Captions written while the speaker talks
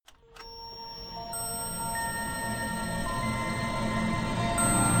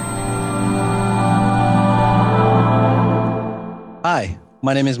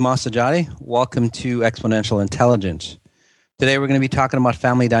My name is Masajati. Welcome to Exponential Intelligence. Today we're going to be talking about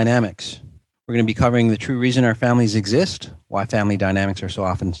family dynamics. We're going to be covering the true reason our families exist, why family dynamics are so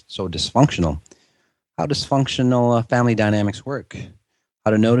often so dysfunctional, how dysfunctional family dynamics work,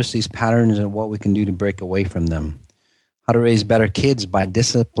 how to notice these patterns and what we can do to break away from them, how to raise better kids by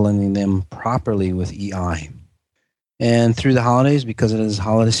disciplining them properly with EI. And through the holidays, because it is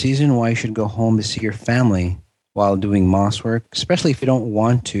holiday season, why you should go home to see your family while doing moss work, especially if you don't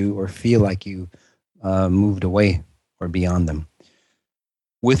want to or feel like you moved away or beyond them.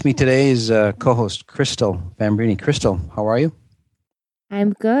 With me today is co-host Crystal Fambrini. Crystal, how are you?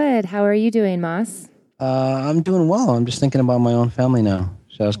 I'm good. How are you doing, Moss? I'm doing well. I'm just thinking about my own family now.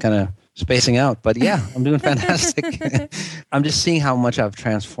 So I was kind of spacing out. But yeah, I'm doing fantastic. I'm just seeing how much I've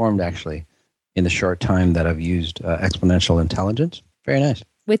transformed, actually, in the short time that I've used exponential intelligence. Very nice.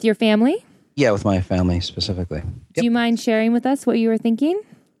 With your family? Yeah, with my family specifically. Yep. Do you mind sharing with us what you were thinking?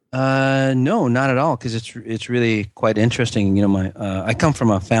 No, not at all, because it's really quite interesting. You know, I come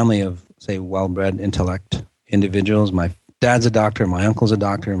from a family of, say, well-bred intellect individuals. My dad's a doctor, my uncle's a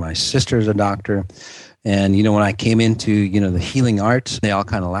doctor, my sister's a doctor, and you know, when I came into the healing arts, they all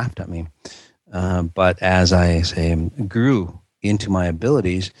kind of laughed at me. But as I grew into my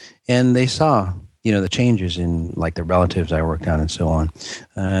abilities, and they saw the changes in like the relatives I worked on and so on,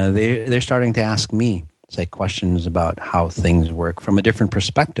 they're starting to ask me questions about how things work from a different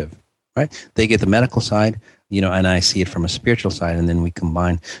perspective, right? They get the medical side, and I see it from a spiritual side, and then we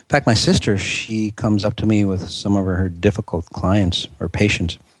combine. In fact, my sister, she comes up to me with some of her difficult clients or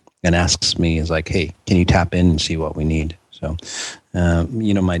patients and asks me, is like, hey, can you tap in and see what we need? So,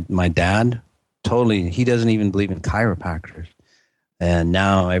 my dad, totally, he doesn't even believe in chiropractors. And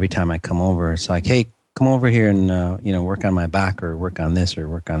now every time I come over, it's like, hey, come over here and work on my back or work on this or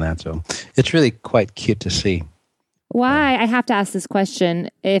work on that. So it's really quite cute to see. Why? I have to ask this question.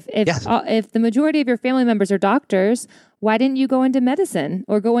 If the majority of your family members are doctors, why didn't you go into medicine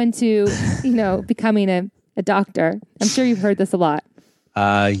or go into becoming a doctor? I'm sure you've heard this a lot.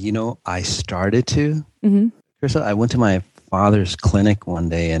 I started to. Mm-hmm. Crystal, I went to my father's clinic one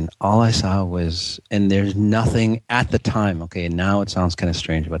day, and all I saw was, and there's nothing at the time, okay, now it sounds kind of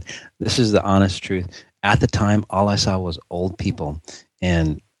strange, but this is the honest truth. At the time, all I saw was old people,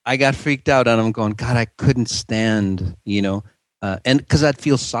 and I got freaked out, and I'm going, God, I couldn't stand, and because I'd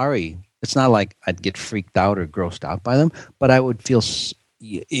feel sorry. It's not like I'd get freaked out or grossed out by them, but I would feel,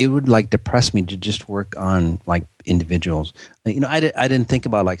 it would like depress me to just work on like individuals. I didn't think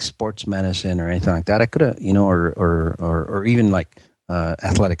about like sports medicine or anything like that. I could have, or even like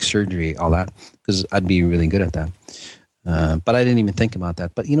athletic surgery, all that, because I'd be really good at that. But I didn't even think about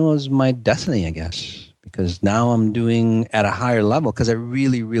that. But it was my destiny, I guess, because now I'm doing at a higher level because I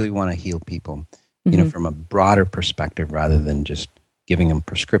really, really want to heal people, from a broader perspective rather than just giving them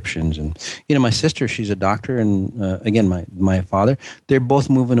prescriptions. And my sister, she's a doctor, and again, my father, they're both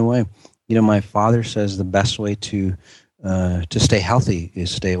moving away. My father says the best way to stay healthy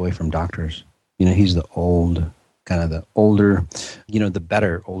is stay away from doctors. He's the older, the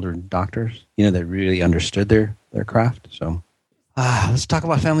better older doctors, that really understood their craft. So let's talk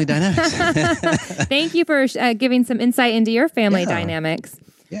about family dynamics. Thank you for giving some insight into your family dynamics.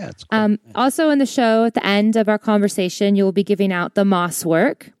 Yeah, it's cool. Also in the show, at the end of our conversation, you will be giving out the moss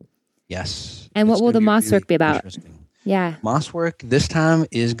work. Yes. And what will the moss work be about? Yeah. Moss work this time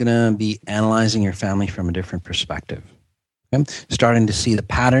is going to be analyzing your family from a different perspective. Okay? Starting to see the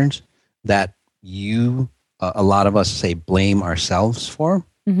patterns that a lot of us say blame ourselves for.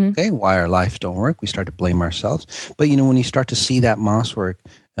 Mm-hmm. Okay, why our lives don't work. We start to blame ourselves. But when you start to see that moss work,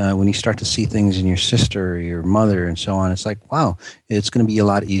 when you start to see things in your sister or your mother and so on, it's like, wow, it's going to be a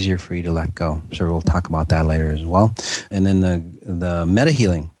lot easier for you to let go. So we'll talk about that later as well. And then the meta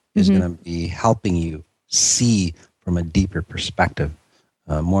healing is going to be helping you see from a deeper perspective,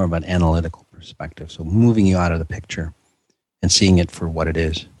 more of an analytical perspective. So moving you out of the picture and seeing it for what it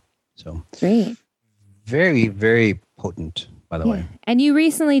is. So great. Very, very potent, by the way. And you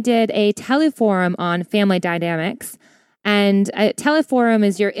recently did a teleforum on family dynamics. And Teleforum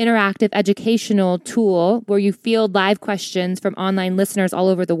is your interactive educational tool where you field live questions from online listeners all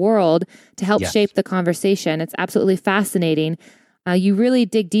over the world to help shape the conversation. It's absolutely fascinating. You really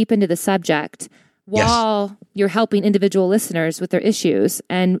dig deep into the subject while you're helping individual listeners with their issues,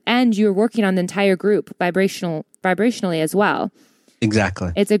 and you're working on the entire group vibrationally as well.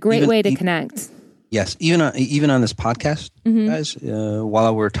 Exactly. It's a great way to connect. Yes, even on this podcast, guys.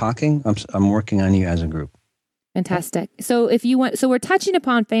 While we're talking, I'm working on you as a group. Fantastic. So we're touching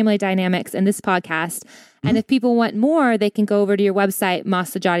upon family dynamics in this podcast. And if people want more, they can go over to your website,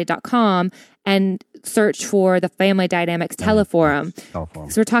 massajati.com, and search for the Family Dynamics Teleforum.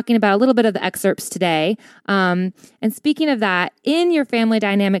 So we're talking about a little bit of the excerpts today. And speaking of that, in your Family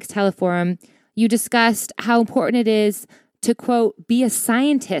Dynamics Teleforum, you discussed how important it is to, quote, be a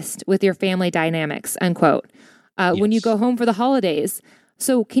scientist with your family dynamics, unquote, when you go home for the holidays.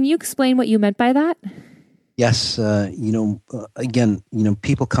 So can you explain what you meant by that? Yes, again,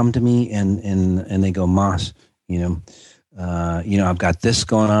 people come to me and they go, Mas, I've got this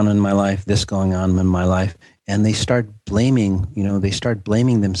going on in my life, this going on in my life, and they start blaming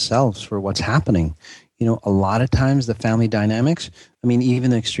themselves for what's happening. A lot of times the family dynamics,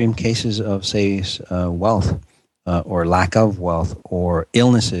 even the extreme cases of, say, wealth or lack of wealth or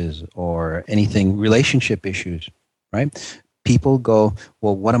illnesses or anything, relationship issues, right? People go,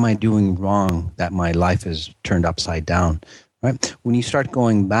 well, what am I doing wrong that my life is turned upside down, right? When you start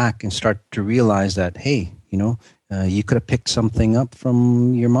going back and start to realize that, hey, you could have picked something up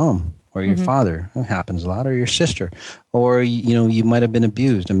from your mom or your father. It happens a lot. Or your sister. Or, you might have been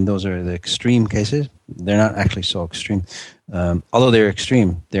abused. Those are the extreme cases. They're not actually so extreme. Although they're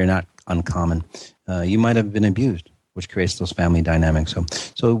extreme, they're not uncommon. You might have been abused, which creates those family dynamics.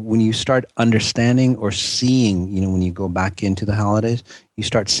 So when you start understanding or seeing, when you go back into the holidays, you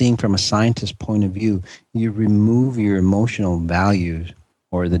start seeing from a scientist's point of view, you remove your emotional values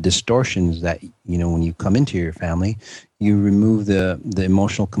or the distortions that, when you come into your family, you remove the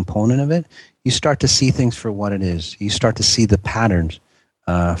emotional component of it. You start to see things for what it is. You start to see the patterns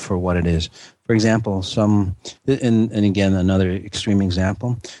for what it is. For example, and again, another extreme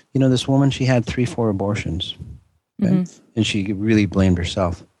example, this woman, she had 3-4 abortions. Okay? And she really blamed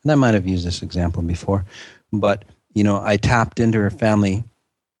herself. And I might have used this example before, but, I tapped into her family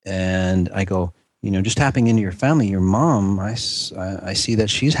and I go, just tapping into your family, your mom, I see that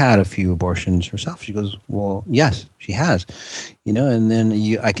she's had a few abortions herself. She goes, well, yes, she has, and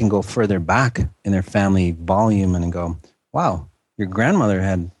then I can go further back in their family volume and go, wow, your grandmother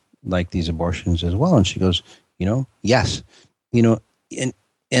had like these abortions as well. And she goes, yes,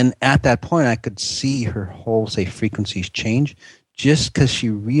 and at that point, I could see her whole, say, frequencies change just because she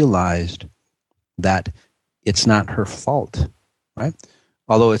realized that it's not her fault, right?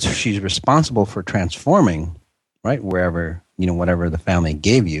 Although she's responsible for transforming, right, wherever, whatever the family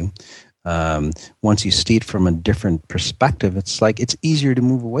gave you. Once you see it from a different perspective, it's easier to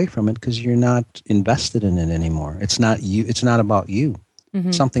move away from it because you're not invested in it anymore. It's not you. It's not about you.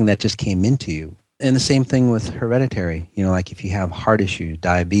 It's something that just came into you. And the same thing with hereditary, like if you have heart issues,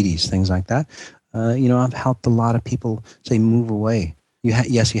 diabetes, things like that, I've helped a lot of people, say, move away.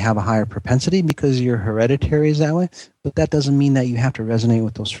 Yes, you have a higher propensity because your hereditary is that way, but that doesn't mean that you have to resonate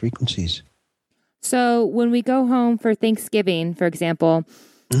with those frequencies. So when we go home for Thanksgiving, for example,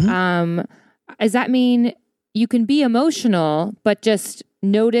 does that mean you can be emotional, but just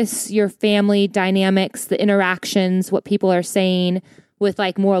notice your family dynamics, the interactions, what people are saying, with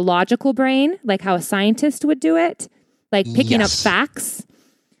like more logical brain, like how a scientist would do it, like picking up facts?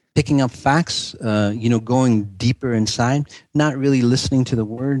 Picking up facts, going deeper inside, not really listening to the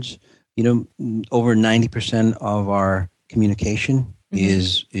words. Over 90% of our communication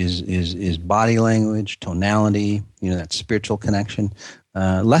is body language, tonality, that spiritual connection.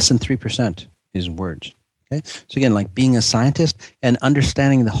 Less than 3% is words. Okay. So again, like being a scientist and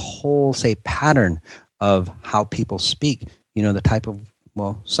understanding the whole, say, pattern of how people speak, the type of,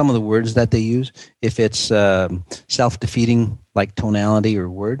 some of the words that they use, if it's self-defeating like tonality or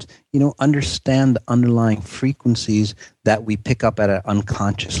words, understand the underlying frequencies that we pick up at an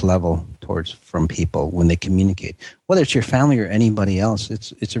unconscious level from people when they communicate. Whether it's your family or anybody else,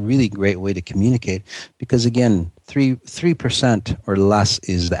 it's a really great way to communicate because, again, 3% or less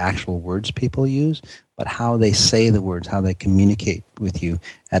is the actual words people use, but how they say the words, how they communicate with you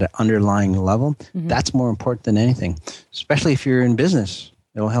at an underlying level, that's more important than anything, especially if you're in business.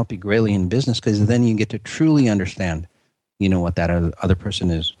 It'll help you greatly in business because then you get to truly understand, what that other person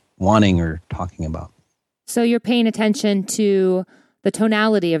is wanting or talking about. So you're paying attention to the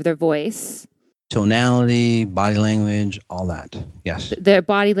tonality of their voice. Tonality, body language, all that. Yes. Their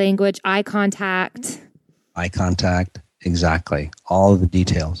body language, eye contact. Eye contact. Exactly. All of the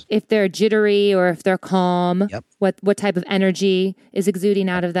details. If they're jittery or if they're calm, what type of energy is exuding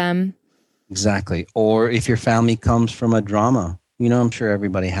out of them. Exactly. Or if your family comes from a drama, I'm sure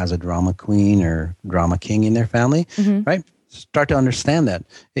everybody has a drama queen or drama king in their family, right? Start to understand that.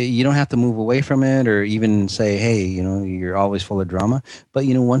 You don't have to move away from it or even say, hey, you're always full of drama. But,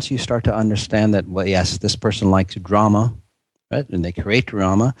 once you start to understand that, well, yes, this person likes drama, right? And they create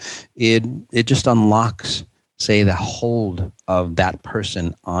drama, it just unlocks, say, the hold of that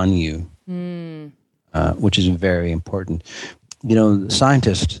person on you, which is very important.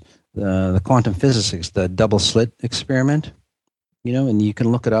 Scientists, the quantum physicists, the double slit experiment, and you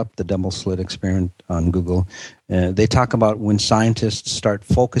can look it up, the double slit experiment on Google. They talk about when scientists start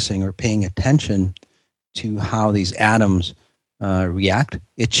focusing or paying attention to how these atoms react,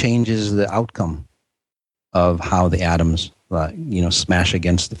 it changes the outcome of how the atoms smash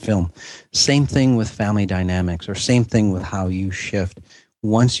against the film. Same thing with family dynamics, or same thing with how you shift.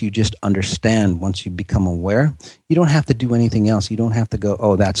 Once you just understand, once you become aware, you don't have to do anything else. You don't have to go,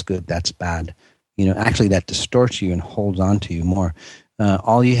 oh, that's good, that's bad. Actually that distorts you and holds on to you more.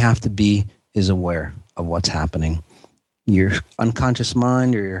 All you have to be is aware of what's happening. Your unconscious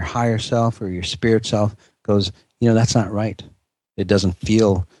mind or your higher self or your spirit self goes, that's not right. It doesn't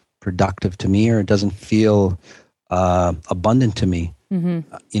feel productive to me, or it doesn't feel abundant to me.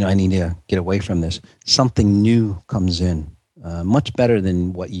 I need to get away from this. Something new comes in, much better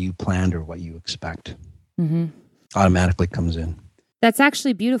than what you planned or what you expect. Automatically comes in. That's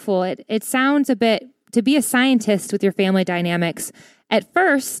actually beautiful. It sounds a bit, to be a scientist with your family dynamics, at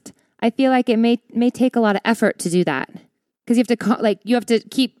first, I feel like it may take a lot of effort to do that. Because you have to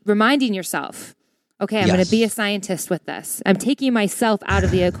keep reminding yourself, okay, I'm going to be a scientist with this. I'm taking myself out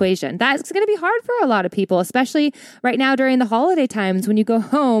of the equation. That's going to be hard for a lot of people, especially right now during the holiday times when you go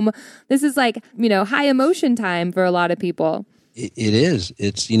home. This is like, high emotion time for a lot of people. It is.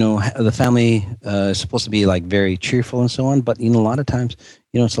 It's, the family is supposed to be like very cheerful and so on, but, a lot of times,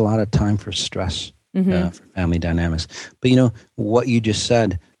 it's a lot of time for stress for family dynamics. But, what you just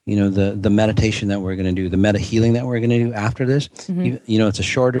said, the meditation that we're going to do, the meta healing that we're going to do after this, it's a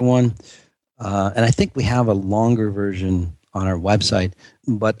shorter one. And I think we have a longer version on our website,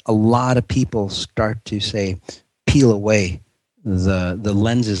 but a lot of people start to peel away the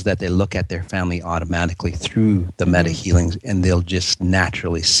lenses that they look at their family automatically through the meta healings, and they'll just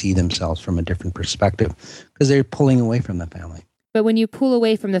naturally see themselves from a different perspective because they're pulling away from the family. But when you pull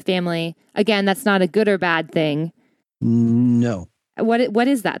away from the family, again, that's not a good or bad thing. No. What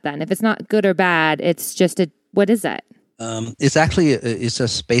is that then? If it's not good or bad, it's just what is that? It's actually it's a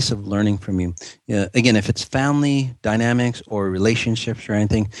space of learning from you. Again, if it's family dynamics or relationships or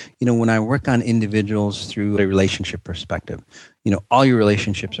anything, when I work on individuals through a relationship perspective, all your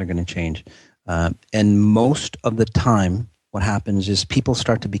relationships are going to change. And most of the time, what happens is people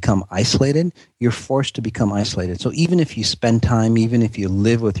start to become isolated. You're forced to become isolated. So even if you spend time, even if you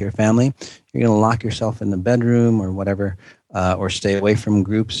live with your family, you're going to lock yourself in the bedroom or whatever, or stay away from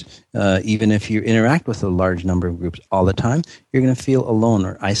groups. Even if you interact with a large number of groups all the time, you're going to feel alone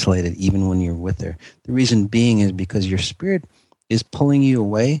or isolated even when you're with her. The reason being is because your spirit is pulling you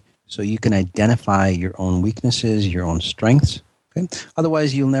away so you can identify your own weaknesses, your own strengths. Okay?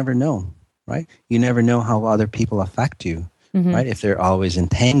 Otherwise, you'll never know, right? You never know how other people affect you. Right? If they're always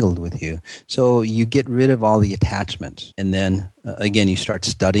entangled with you. So you get rid of all the attachments. And then, again, you start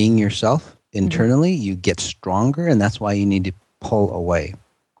studying yourself internally. You get stronger, and that's why you need to pull away.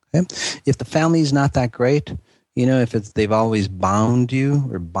 Okay? If the family's not that great, if they've always bound you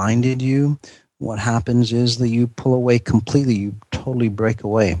or binded you, what happens is that you pull away completely. You totally break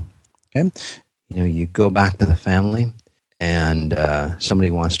away. Okay? You go back to the family, and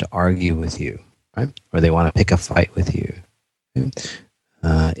somebody wants to argue with you, right? Or they want to pick a fight with you.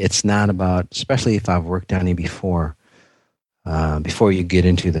 It's not about, especially if I've worked on you before you get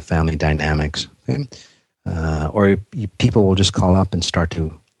into the family dynamics, okay? Or people will just call up and start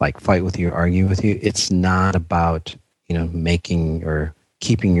to fight with you, or argue with you. It's not about making or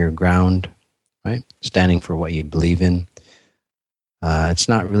keeping your ground, right? Standing for what you believe in. It's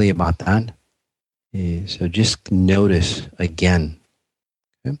not really about that. So just notice again.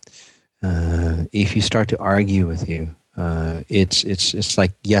 Okay? If you start to argue with you. It's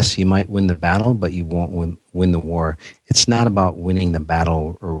like, yes, you might win the battle, but you won't win the war. It's not about winning the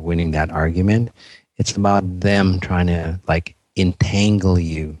battle or winning that argument. It's about them trying to entangle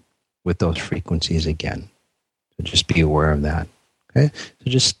you with those frequencies again. So just be aware of that. Okay? So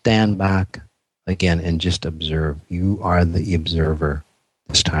just stand back again and just observe. You are the observer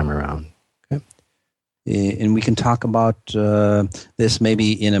this time around. Okay? And we can talk about this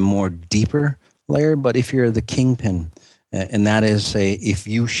maybe in a more deeper layer, but if you're the kingpin, and that is, if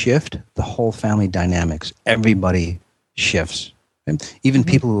you shift, the whole family dynamics, everybody shifts. Okay? Even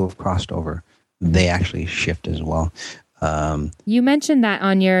people who have crossed over, they actually shift as well. You mentioned that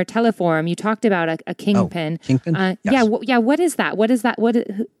on your teleforum. You talked about a kingpin. Kingpin? Yes. Yeah. What is that? What is that? What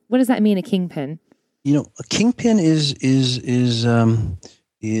does that mean? A kingpin? A kingpin is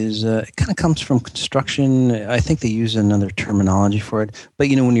it kind of comes from construction. I think they use another terminology for it. But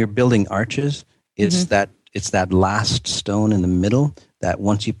when you're building arches, it's that it's that last stone in the middle that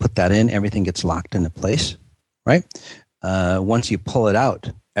once you put that in, everything gets locked into place, right? Once you pull it out,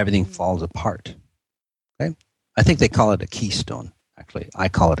 everything falls apart. Okay, I think they call it a keystone. Actually, I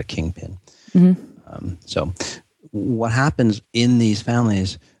call it a kingpin. So what happens in these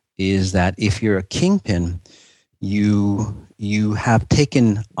families is that if you're a kingpin, you have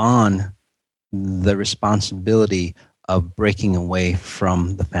taken on the responsibility of breaking away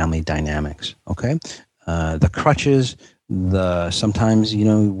from the family dynamics. Okay, the crutches, sometimes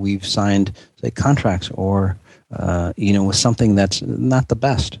we've signed say contracts or with something that's not the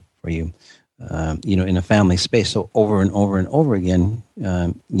best for you. In a family space. So over and over and over again,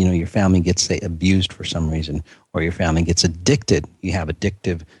 your family gets, say, abused for some reason, or your family gets addicted. You have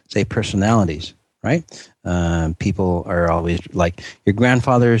addictive, say, personalities, right? People are always like, your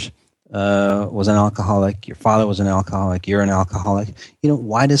grandfather's was an alcoholic, your father was an alcoholic, you're an alcoholic.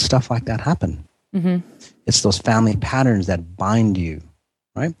 Why does stuff like that happen? It's those family patterns that bind you,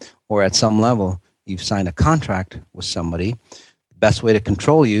 right? Or at some level, you've signed a contract with somebody. Best way to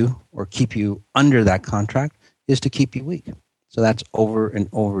control you or keep you under that contract is to keep you weak. So that's over and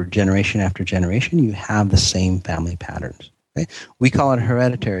over, generation after generation, you have the same family patterns. Okay? We call it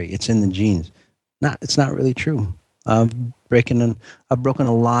hereditary. It's in the genes. It's not really true. I've broken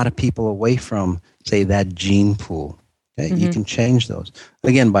a lot of people away from, say, that gene pool. Okay? You can change those,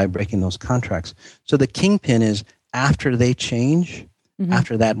 again, by breaking those contracts. So the kingpin is after they change,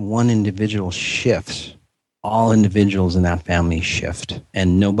 after that one individual shifts, all individuals in that family shift,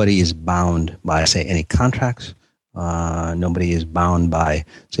 and nobody is bound by, say, any contracts. Nobody is bound by,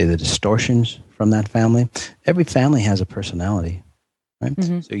 say, the distortions from that family. Every family has a personality, right?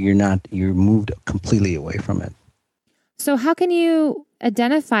 So you're moved completely away from it. So how can you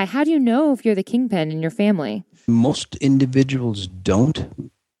identify? How do you know if you're the kingpin in your family? Most individuals don't.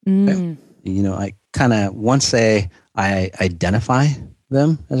 Okay? I kind of, once I identify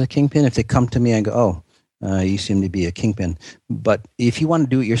them as a kingpin, if they come to me and go, oh, you seem to be a kingpin. But if you want to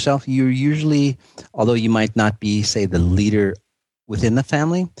do it yourself, you're usually, although you might not be, say, the leader within the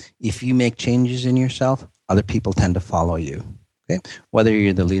family, if you make changes in yourself, other people tend to follow you. Okay, whether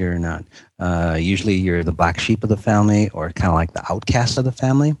you're the leader or not. Usually you're the black sheep of the family or kind of like the outcast of the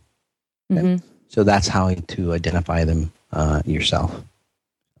family. Okay? So that's how to identify them yourself.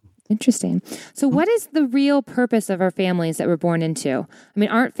 Interesting. So what is the real purpose of our families that we're born into? I mean,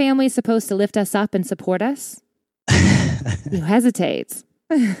 aren't families supposed to lift us up and support us? You hesitate.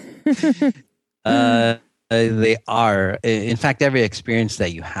 They are. In fact, every experience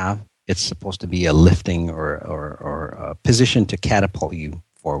that you have, it's supposed to be a lifting or a position to catapult you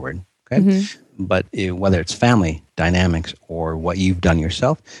forward. Okay? But whether it's family dynamics or what you've done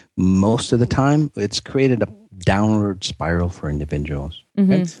yourself, most of the time it's created a downward spiral for individuals.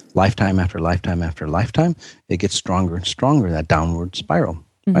 Okay? Lifetime after lifetime after lifetime, it gets stronger and stronger, that downward spiral.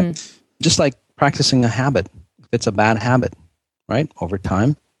 Right? Just like practicing a habit. If it's a bad habit, right? Over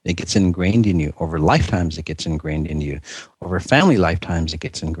time, it gets ingrained in you. Over lifetimes, it gets ingrained in you. Over family lifetimes, it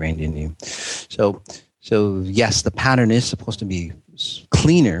gets ingrained in you. So yes, the pattern is supposed to be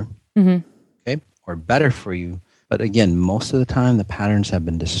cleaner, okay, or better for you. But again, most of the time, the patterns have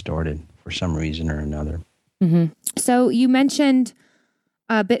been distorted for some reason or another. So you mentioned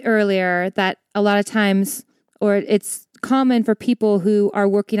a bit earlier that a lot of times, or it's common for people who are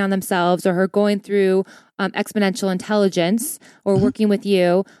working on themselves or who are going through exponential intelligence or working with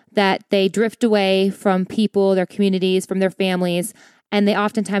you, that they drift away from people, their communities, from their families, and they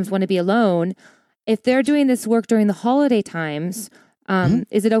oftentimes want to be alone. If they're doing this work during the holiday times,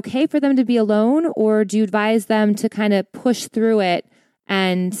 is it okay for them to be alone, or do you advise them to kind of push through it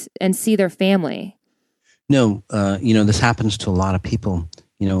and see their family? No, this happens to a lot of people,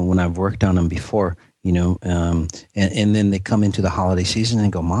 when I've worked on them before, and then they come into the holiday season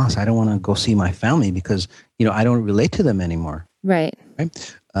and go, Moss, I don't want to go see my family because, I don't relate to them anymore. Right.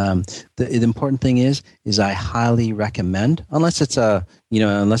 The important thing is I highly recommend, unless it's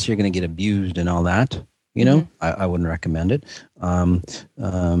unless you're going to get abused and all that, I wouldn't recommend it.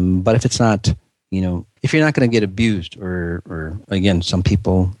 But if it's not, if you're not going to get abused or again, some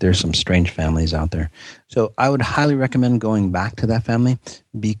people, there's some strange families out there. So I would highly recommend going back to that family,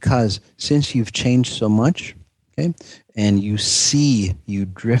 because since you've changed so much, okay, and you see you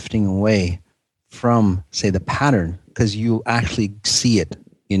drifting away from, say, the pattern, because you actually see it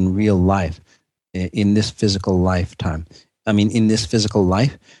in real life, in this physical lifetime. I mean, in this physical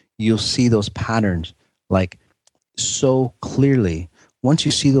life, you'll see those patterns like so clearly. Once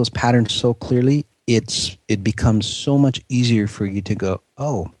you see those patterns so clearly, it becomes so much easier for you to go,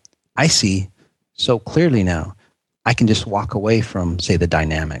 oh, I see so clearly now. I can just walk away from, say, the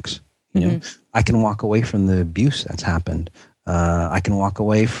dynamics. I can walk away from the abuse that's happened. I can walk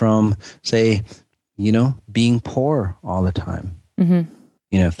away from, say, being poor all the time. Mm-hmm.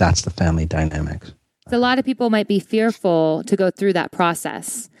 If that's the family dynamics. So a lot of people might be fearful to go through that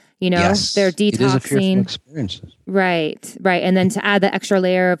process. Yes, they're detoxing. It is a fearful experience. Right. And then to add the extra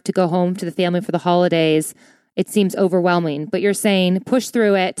layer of to go home to the family for the holidays, it seems overwhelming. But you're saying push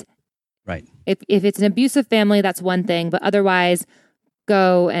through it. Right. If it's an abusive family, that's one thing. But otherwise,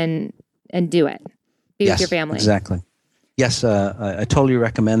 go and do it. Be with your family. Exactly. Yes, I totally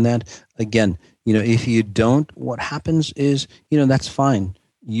recommend that. Again, if you don't, what happens is, that's fine.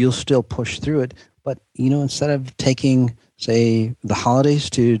 You'll still push through it. But, instead of taking, say, the holidays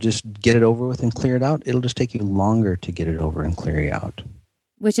to just get it over with and clear it out, it'll just take you longer to get it over and clear it out.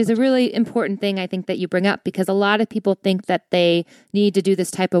 Which is a really important thing, I think, that you bring up, because a lot of people think that they need to do this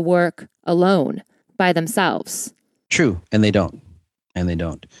type of work alone by themselves. True. And they don't.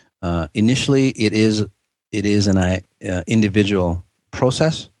 Initially, it is an individual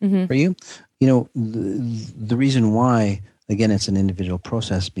process for you. The reason why, again, it's an individual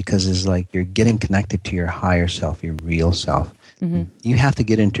process because it's like you're getting connected to your higher self, your real self. Mm-hmm. You have to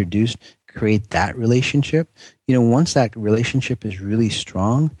get introduced, create that relationship. Once that relationship is really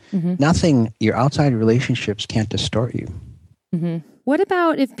strong, nothing, your outside relationships can't distort you. Mm-hmm. What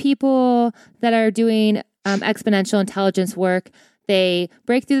about if people that are doing exponential intelligence work, they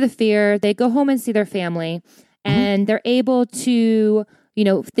break through the fear, they go home and see their family, and they're able to,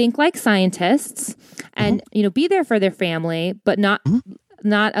 think like scientists and, be there for their family, but not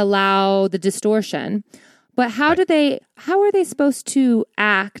allow the distortion. But how are they supposed to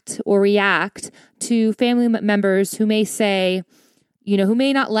act or react to family members who may say, who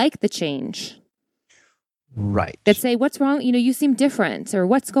may not like the change? Right. That say, what's wrong? You seem different, or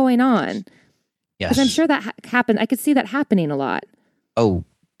what's going on? Yes. Because I'm sure that happened. I could see that happening a lot. Oh,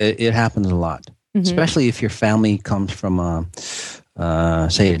 it happens a lot, especially if your family comes from,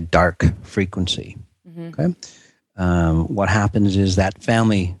 say, a dark frequency. Okay. What happens is that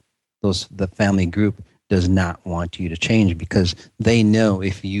the family group does not want you to change because they know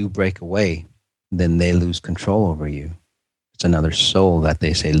if you break away, then they lose control over you. It's another soul that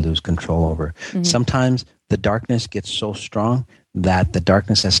they say lose control over. Sometimes the darkness gets so strong that the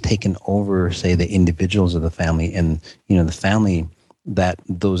darkness has taken over, say, the individuals of the family, and the family, that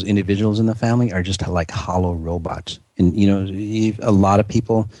those individuals in the family are just like hollow robots. And a lot of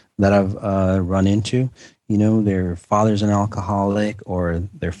people that I've run into, their father's an alcoholic or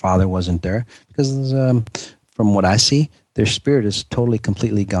their father wasn't there because from what I see, their spirit is totally,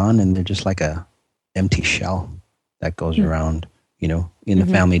 completely gone, and they're just like a empty shell that goes around, in the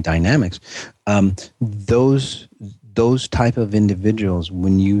family dynamics. Those type of individuals,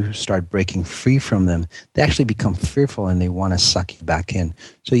 when you start breaking free from them, they actually become fearful and they want to suck you back in.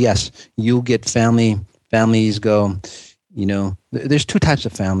 So yes, you'll get families go, there's two types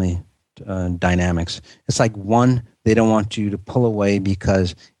of family dynamics. It's like one, they don't want you to pull away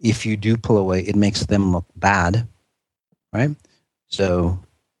because if you do pull away, it makes them look bad, right? So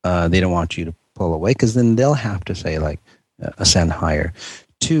they don't want you to pull away because then they'll have to say like ascend higher.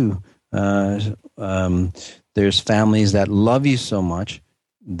 Two, there's families that love you so much,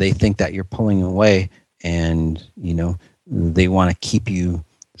 they think that you're pulling away and, they want to keep you,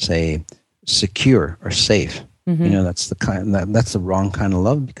 say, secure or safe. That's the wrong kind of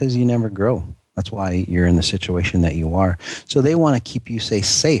love because you never grow. That's why you're in the situation that you are. So they want to keep you, say,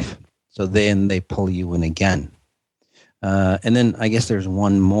 safe. So then they pull you in again. And then I guess there's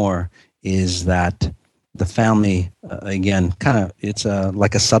one more, is that the family, again, kind of, it's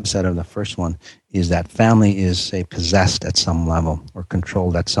like a subset of the first one, is that family is, say, possessed at some level or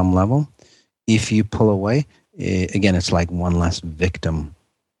controlled at some level. If you pull away, again, it's like one less victim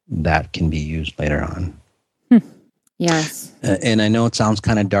that can be used later on. Yes. And I know it sounds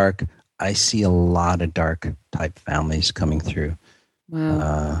kind of dark. I see a lot of dark type families coming through.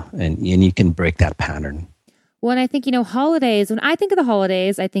 Wow. And you can break that pattern. Well, and I think, holidays, when I think of the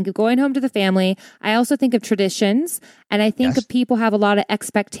holidays, I think of going home to the family. I also think of traditions. And I think of people have a lot of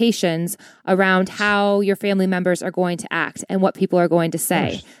expectations around how your family members are going to act and what people are going to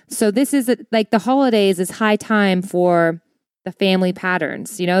say. So this is like the holidays is high time for the family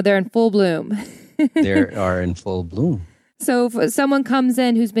patterns. They're in full bloom. They are in full bloom. So if someone comes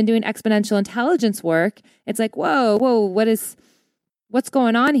in who's been doing exponential intelligence work, it's like, whoa, what's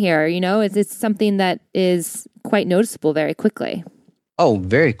going on here? It's something that is quite noticeable very quickly. Oh,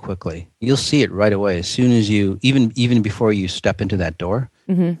 very quickly. You'll see it right away. As soon as you, even before you step into that door,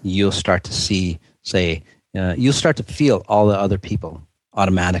 you'll start to see, say, you'll start to feel all the other people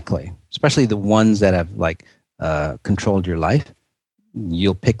automatically, especially the ones that have controlled your life.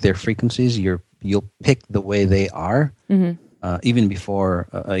 you'll pick their frequencies. You'll pick the way they are, even before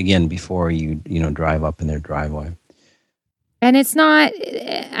before you drive up in their driveway. And it's not,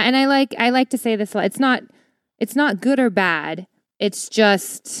 and I like to say this a lot. It's not good or bad. It's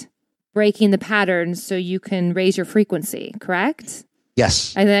just breaking the patterns so you can raise your frequency. Correct?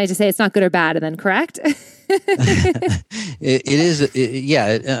 Yes. And then I just say it's not good or bad, and then correct. It is.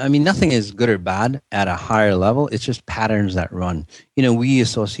 I mean, nothing is good or bad at a higher level. It's just patterns that run. We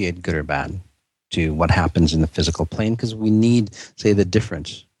associate good or bad to what happens in the physical plane because we need, say, the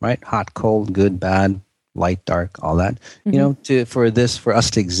difference, right? Hot, cold, good, bad, light, dark, all that. For us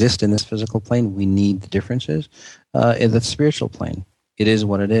to exist in this physical plane, we need the differences. In the spiritual plane, it is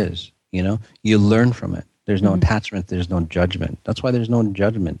what it is. You learn from it. There's no attachment. There's no judgment. That's why there's no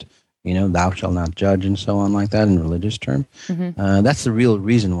judgment. Thou shalt not judge and so on like that in religious terms. That's the real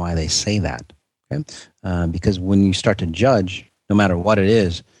reason why they say that. Okay? Because when you start to judge, no matter what it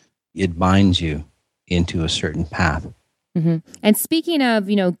is, it binds you into a certain path. And speaking of,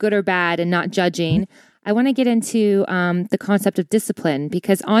 good or bad and not judging, I want to get into the concept of discipline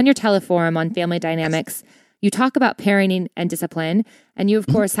because on your teleforum on Family Dynamics, you talk about parenting and discipline, and you, of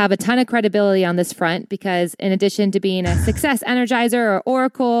course, have a ton of credibility on this front because in addition to being a success energizer or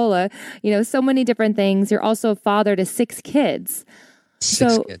oracle, so many different things, you're also a father to 6 kids.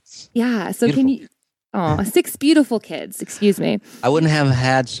 Six kids. Yeah. So Beautiful. Can you... Oh, 6 beautiful kids. Excuse me. I wouldn't have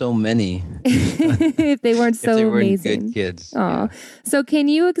had so many if they weren't so if they weren't amazing. Good kids. Oh, yeah. So can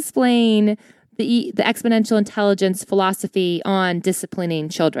you explain the exponential intelligence philosophy on disciplining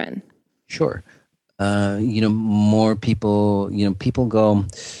children? Sure. More people. People go.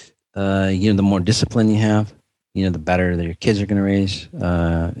 The more discipline you have, the better that your kids are going to raise.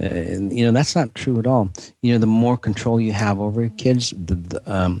 That's not true at all. The more control you have over your kids,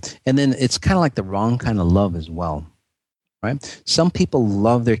 and then it's kind of like the wrong kind of love as well, right? Some people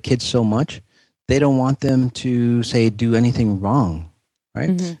love their kids so much, they don't want them to, say, do anything wrong,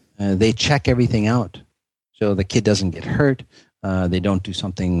 right? They check everything out. So the kid doesn't get hurt. They don't do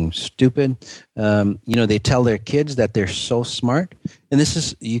something stupid. They tell their kids that they're so smart. And this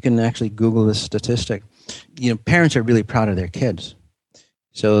is, you can actually Google this statistic. Parents are really proud of their kids.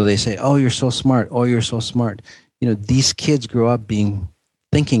 So they say, oh, you're so smart. Oh, you're so smart. These kids grow up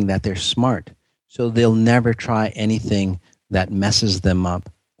thinking that they're smart. So they'll never try anything that messes them up,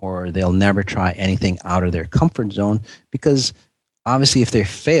 or they'll never try anything out of their comfort zone because obviously if they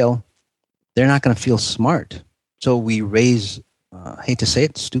fail, they're not going to feel smart. So we raise, hate to say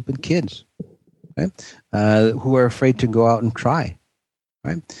it, stupid kids, right? Who are afraid to go out and try,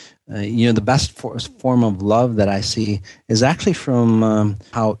 right? The best form of love that I see is actually from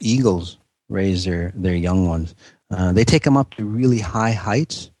how eagles raise their young ones. They take them up to really high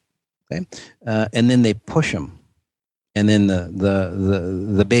heights, okay? And then they push them. And then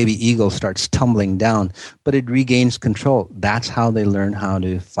the baby eagle starts tumbling down, but it regains control. That's how they learn how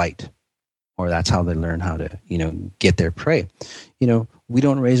to fight, or that's how they learn how to, get their prey. We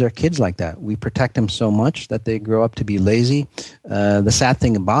don't raise our kids like that. We protect them so much that they grow up to be lazy. The sad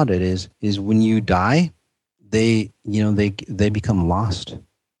thing about it is when you die, they become lost.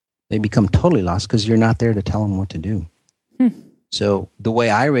 They become totally lost because you're not there to tell them what to do. So the way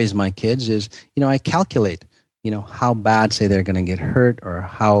I raise my kids is, I calculate, how bad, say, they're going to get hurt, or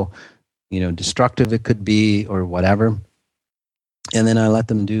how, destructive it could be, or whatever. And then I let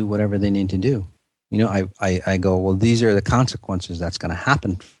them do whatever they need to do. I go, well, these are the consequences that's going to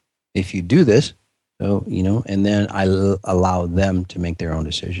happen if you do this. So, and then I allow them to make their own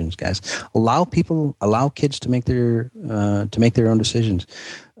decisions, guys. Allow kids to make their own decisions.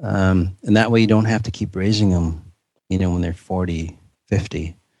 And that way you don't have to keep raising them, when they're 40,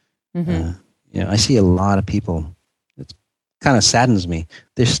 50. I see a lot of people, it kind of saddens me.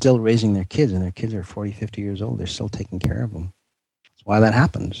 They're still raising their kids, and their kids are 40, 50 years old. They're still taking care of them. That's why that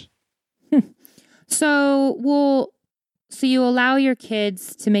happens. So you allow your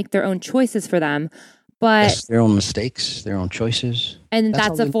kids to make their own choices for them, but yes, their own mistakes, their own choices, and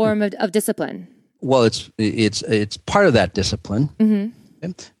that's a form of discipline. Well, it's part of that discipline,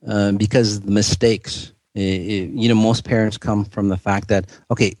 okay? Because the mistakes. Most parents come from the fact that,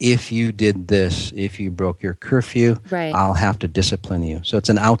 okay, if you did this, if you broke your curfew, right, I'll have to discipline you. So it's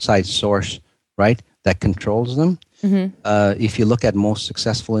an outside source, right, that controls them. If you look at most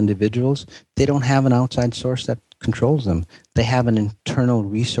successful individuals, they don't have an outside source that controls them. They have an internal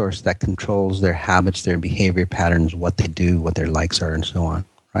resource that controls their habits, their behavior patterns, what they do, what their likes are, and so on,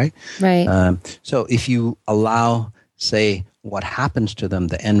 right? Right. So if you allow, say, what happens to them,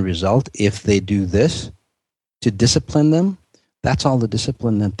 the end result, if they do this, to discipline them, that's all the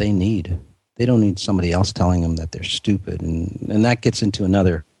discipline that they need. They don't need somebody else telling them that they're stupid. And that gets into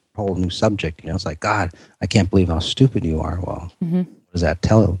another whole new subject. It's like, God, I can't believe how stupid you are. Well, what does that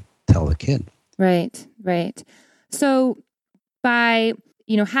tell the kid? Right, right. So by,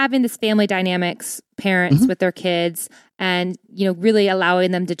 having this family dynamics, parents with their kids and, really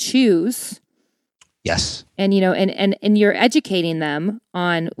allowing them to choose. Yes. And, and you're educating them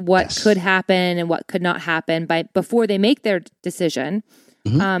on what could happen and what could not happen before they make their decision.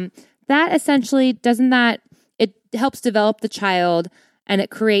 That essentially, it helps develop the child and it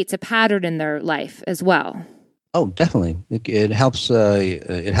creates a pattern in their life as well. Oh, definitely. It helps.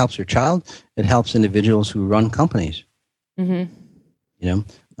 It helps your child. It helps individuals who run companies. I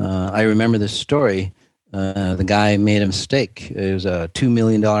remember this story. The guy made a mistake. It was a $2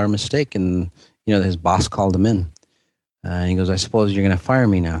 million mistake, and his boss called him in. He goes, "I suppose you're going to fire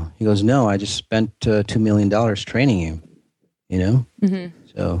me now." He goes, "No, I just spent $2 million training you."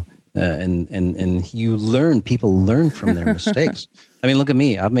 So and people learn from their mistakes. I mean, look at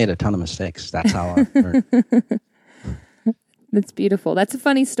me. I've made a ton of mistakes. That's how I've learned. That's beautiful. That's a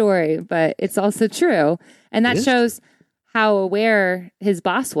funny story, but it's also true. And that shows how aware his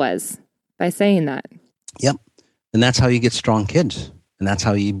boss was by saying that. Yep. And that's how you get strong kids. And that's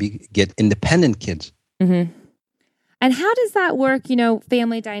how you get independent kids. And how does that work,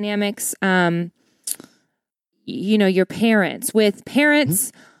 family dynamics, your parents, with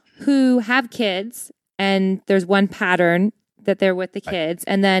parents who have kids and there's one pattern that they're with the kids,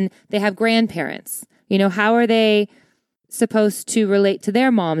 and then they have grandparents. How are they supposed to relate to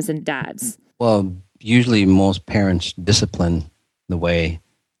their moms and dads? Well, usually most parents discipline the way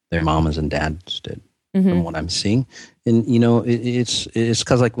their mamas and dads did, from what I'm seeing. And, it's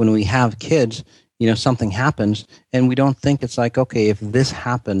because like when we have kids, something happens and we don't think it's like, okay, if this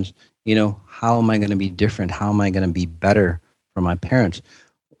happens, how am I going to be different? How am I going to be better for my parents?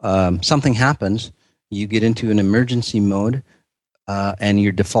 Something happens, you get into an emergency mode, and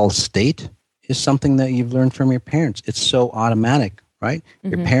your default state is something that you've learned from your parents. It's so automatic, right?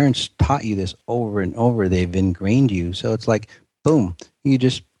 Your parents taught you this over and over. They've ingrained you. So it's like, boom, you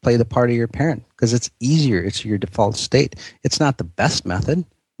just play the part of your parent because it's easier. It's your default state. It's not the best method.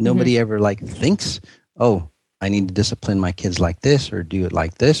 Nobody ever thinks, oh, I need to discipline my kids like this or do it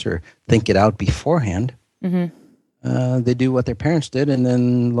like this or think it out beforehand. They do what their parents did, and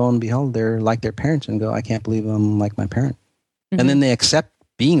then lo and behold, they're like their parents and go, I can't believe I'm like my parent. And then they accept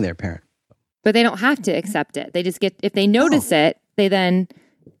being their parent. But they don't have to accept it. They just if they notice it, then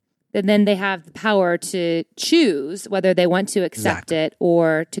they have the power to choose whether they want to accept it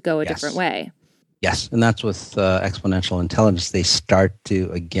or to go a different way. Yes, and that's with exponential intelligence. They start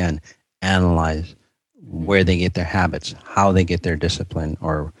to, again, analyze where they get their habits, how they get their discipline,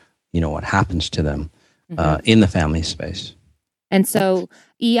 or, what happens to them in the family space. And so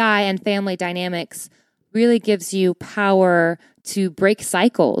EI and family dynamics really gives you power to break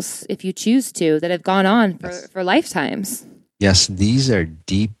cycles, if you choose to, that have gone on for lifetimes. Yes, these are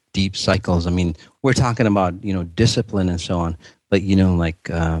deep, deep cycles. I mean, we're talking about, discipline and so on. But,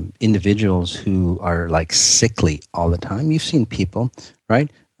 individuals who are sickly all the time. You've seen people,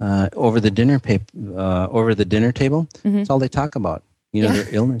 right? Over the dinner table, that's all they talk about.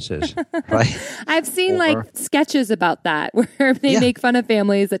 Their illnesses, right? I've seen sketches about that where they make fun of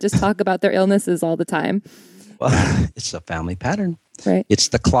families that just talk about their illnesses all the time. Well, it's a family pattern. Right. It's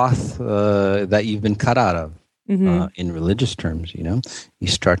the cloth that you've been cut out of. In religious terms, you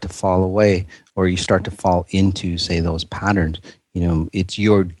start to fall away or you start to fall into, say, those patterns. It's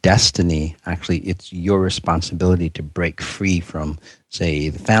your destiny. Actually, it's your responsibility to break free from, say,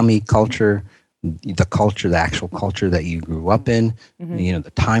 the family culture, the actual culture that you grew up in,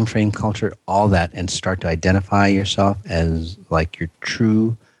 the time frame culture, all that, and start to identify yourself as your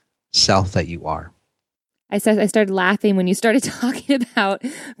true self that you are. I started laughing when you started talking about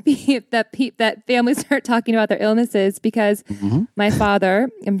that families start talking about their illnesses because my father,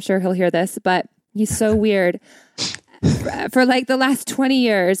 I'm sure he'll hear this, but he's so weird. For the last 20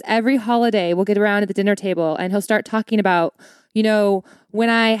 years, every holiday we'll get around at the dinner table and he'll start talking about, when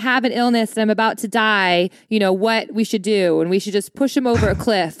I have an illness and I'm about to die, what we should do. And we should just push him over a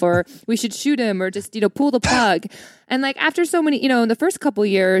cliff or we should shoot him or just, pull the plug. And after so many, in the first couple of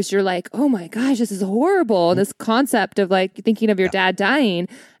years, you're like, oh my gosh, this is horrible. This concept of thinking of your dad dying.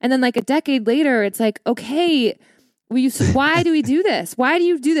 And then a decade later, it's like, okay, why do we do this? Why do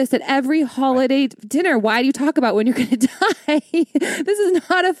you do this at every holiday dinner? Why do you talk about when you're going to die? This is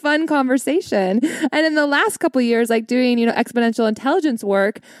not a fun conversation. And in the last couple of years, doing, exponential intelligence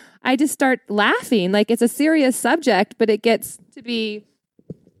work, I just start laughing. It's a serious subject, but it gets to be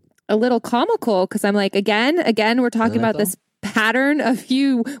a little comical because I'm again, we're talking about this pattern of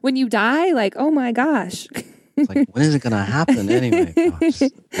you when you die? Like, oh my gosh. It's like, when is it going to happen anyway? Oh,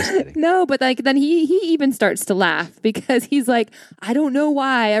 just kidding. No, but like then he even starts to laugh because he's like, I don't know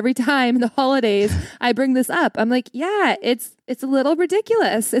why every time in the holidays I bring this up. I'm like, yeah, it's a little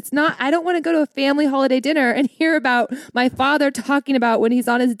ridiculous. It's not. I don't want to go to a family holiday dinner and hear about my father talking about when he's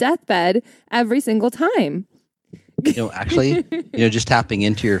on his deathbed every single time. Actually, just tapping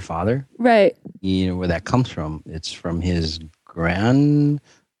into your father, right? Where that comes from. It's from his grandfather.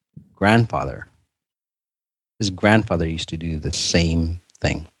 His grandfather used to do the same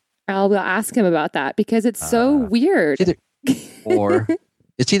thing. We'll ask him about that because it's so weird.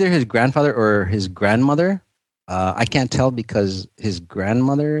 It's either his grandfather or his grandmother. I can't tell because his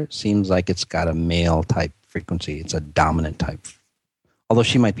grandmother seems like it's got a male type frequency. It's a dominant type. Although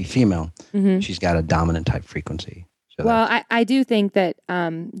she might be female, she's got a dominant type frequency. So I do think that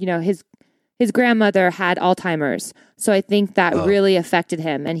his grandmother had Alzheimer's, so I think that really affected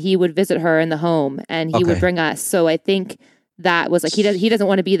him. And he would visit her in the home, and he would bring us. So I think that was like he doesn't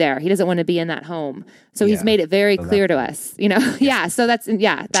want to be there. He doesn't want to be in that home. So he's made it very clear to us. Yeah. So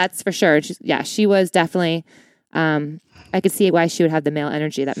that's for sure. She was definitely. I could see why she would have the male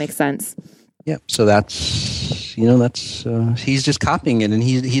energy. That makes sense. Yeah. So that's he's just copying it, and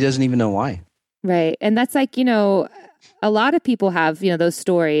he doesn't even know why. Right. And that's like, a lot of people have, those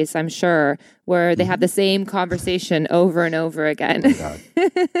stories, I'm sure, where they have the same conversation over and over again. Oh,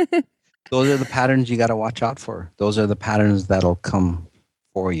 those are the patterns you got to watch out for. Those are the patterns that'll come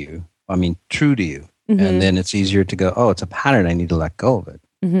for you. I mean, true to you. And then it's easier to go, oh, it's a pattern. I need to let go of it.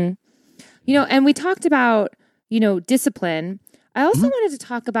 And we talked about, discipline. I also wanted to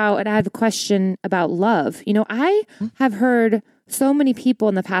talk about, and I have a question about love. I have heard so many people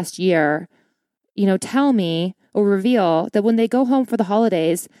in the past year, tell me or reveal that when they go home for the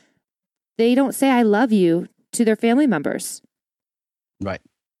holidays, they don't say I love you to their family members. Right.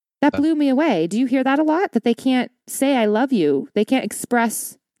 That blew me away. Do you hear that a lot? That they can't say I love you. They can't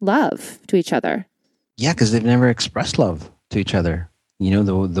express love to each other. Yeah, because they've never expressed love to each other.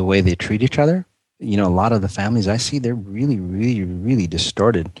 The way they treat each other. A lot of the families I see, they're really, really, really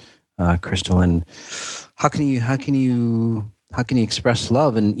distorted, Crystal. And how can you express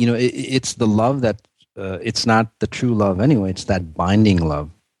love? And it's the love that it's not the true love anyway. It's that binding love.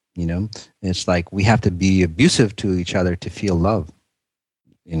 It's like we have to be abusive to each other to feel love.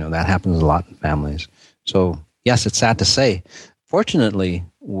 That happens a lot in families. So yes, it's sad to say. Fortunately,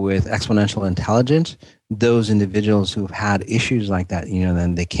 with exponential intelligence, those individuals who've had issues like that,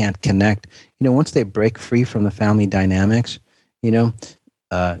 then they can't connect. Once they break free from the family dynamics,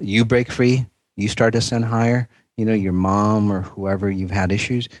 you break free, you start to ascend higher. Your mom or whoever you've had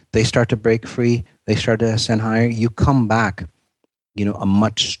issues, they start to break free, they start to ascend higher. You come back, a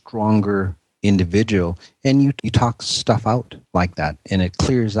much stronger individual, and you talk stuff out like that, and it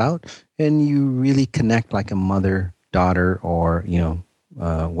clears out, and you really connect like a mother, daughter, or,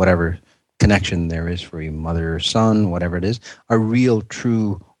 whatever connection there is for you, mother, son, whatever it is, a real,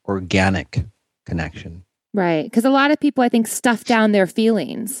 true, organic connection. Right. Because a lot of people, I think, stuff down their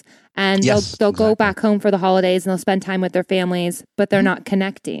feelings, and they'll go back home for the holidays and they'll spend time with their families, but they're not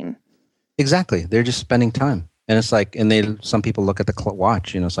connecting. Exactly. They're just spending time. And it's like, some people look at the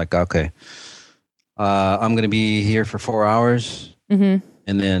watch, it's like, okay, I'm going to be here for 4 hours, and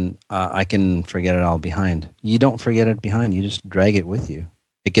then I can forget it all behind. You don't forget it behind. You just drag it with you.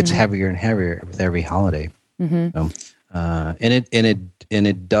 It gets heavier and heavier with every holiday. And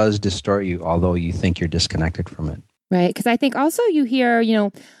it does distort you, although you think you're disconnected from it. Right. Because I think also you hear,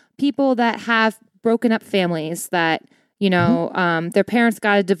 people that have broken up families that, their parents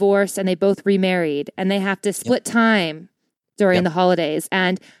got a divorce and they both remarried, and they have to split time during the holidays.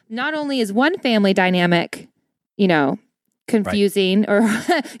 And not only is one family dynamic, confusing, or,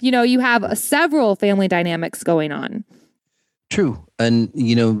 you have several family dynamics going on. True. And,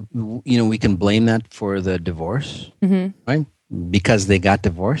 we can blame that for the divorce, right? Because they got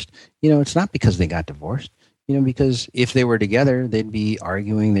divorced. It's not because they got divorced, because if they were together, they'd be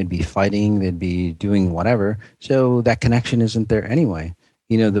arguing, they'd be fighting, they'd be doing whatever. So that connection isn't there anyway.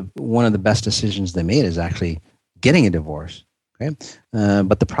 One of the best decisions they made is actually getting a divorce. Okay.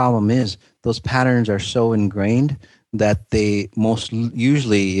 But the problem is those patterns are so ingrained that they most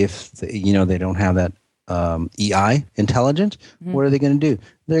usually, if they don't have that EI intelligence, what are they going to do?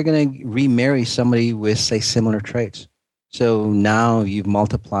 They're going to remarry somebody with, say, similar traits. So now you've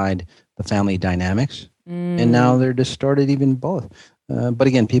multiplied the family dynamics, and now they're distorted even both. But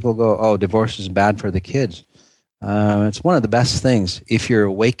again, people go, oh, divorce is bad for the kids. It's one of the best things if you're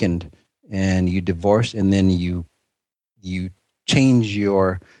awakened and you divorce, and then you change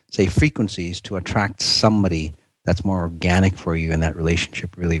your, say, frequencies to attract somebody that's more organic for you and that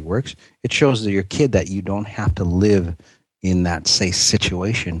relationship really works, it shows to your kid that you don't have to live in that, say,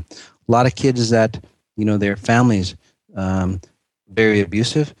 situation. A lot of kids that, their families, very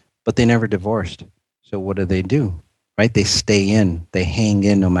abusive, but they never divorced. So what do? Right? They stay in, they hang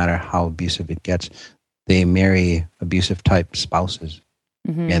in no matter how abusive it gets. They marry abusive type spouses.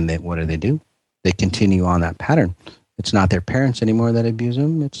 And what do? They continue on that pattern. It's not their parents anymore that abuse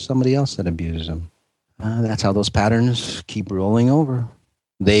them. It's somebody else that abuses them. That's how those patterns keep rolling over.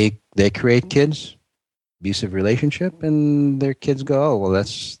 They create kids, abusive relationship, and their kids go, oh, well,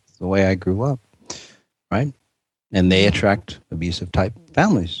 that's the way I grew up, right? And they attract abusive type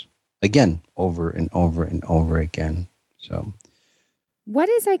families, again, over and over and over again. So what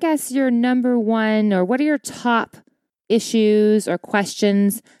is, I guess, your number one, or what are your top issues or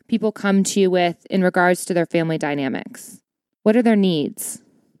questions people come to you with in regards to their family dynamics? What are their needs?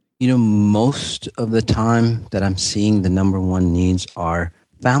 Most of the time that I'm seeing, the number one needs are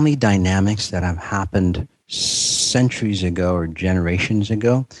family dynamics that have happened centuries ago or generations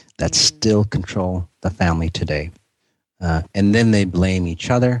ago that still control the family today. And then they blame each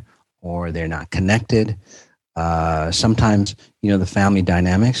other, or they're not connected. Sometimes, the family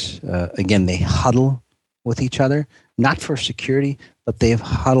dynamics, again, they huddle with each other, not for security, but they've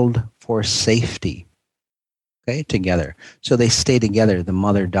huddled for safety, okay, together. So they stay together, the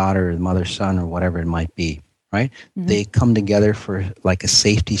mother-daughter, the mother-son, or whatever it might be, right? They come together for like a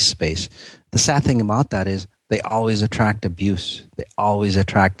safety space. The sad thing about that is they always attract abuse. They always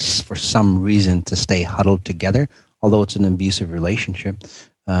attract, for some reason, to stay huddled together. Although it's an abusive relationship,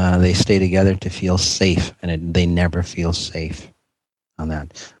 they stay together to feel safe, and they never feel safe on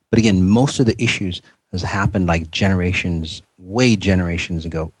that. But again, most of the issues has happened like generations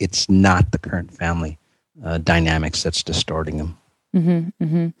ago. It's not the current family dynamics that's distorting them.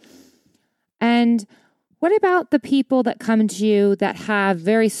 And what about the people that come to you that have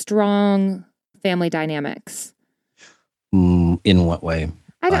very strong family dynamics? In what way?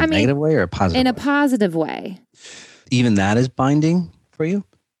 I mean, negative way or a positive way? In a positive way. Even that is binding for you,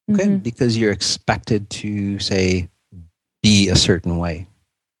 okay? Because you're expected to, say, be a certain way.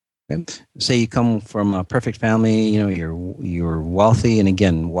 Okay? Say you come from a perfect family, you're wealthy, and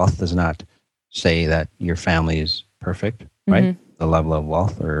again, wealth does not say that your family is perfect, right? The level of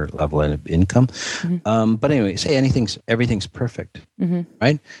wealth or level of income. But anyway, say everything's perfect,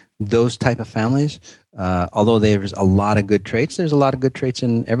 right? Those type of families, although there's a lot of good traits, there's a lot of good traits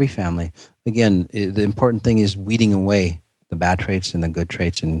in every family. Again, the important thing is weeding away the bad traits and the good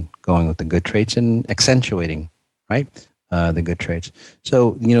traits, and going with the good traits and accentuating, right? The good traits.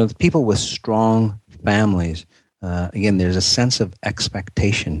 So, the people with strong families, again, there's a sense of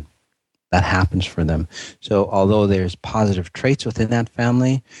expectation that happens for them. So although there's positive traits within that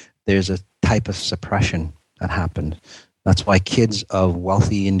family, there's a type of suppression that happens. That's why kids of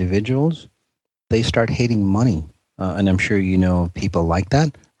wealthy individuals, they start hating money. And I'm sure people like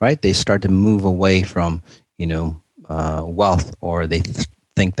that, right? They start to move away from, wealth, or they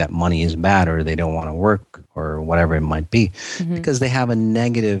think that money is bad, or they don't want to work, or whatever it might be, because they have a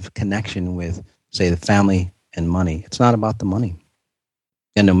negative connection with, say, the family and money. It's not about the money.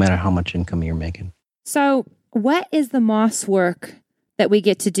 And no matter how much income you're making. So what is the Moss work that we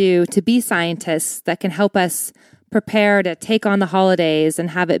get to do to be scientists that can help us prepare to take on the holidays and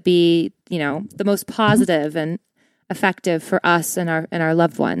have it be, the most positive and effective for us and our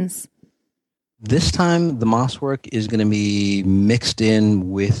loved ones? This time, the Moss work is going to be mixed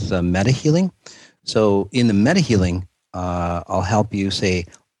in with meta healing. So in the meta healing, I'll help you, say,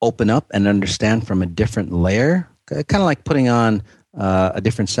 open up and understand from a different layer, kind of like putting on a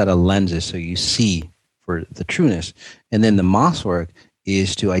different set of lenses so you see for the trueness. And then the Moss work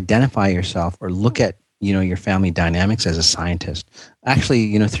is to identify yourself or look at, your family dynamics as a scientist.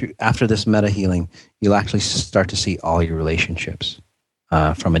 Actually, after this meta healing, you'll actually start to see all your relationships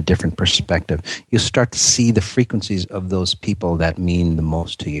from a different perspective. You'll start to see the frequencies of those people that mean the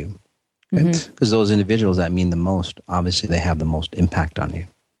most to you. Because those individuals that mean the most, obviously they have the most impact on you.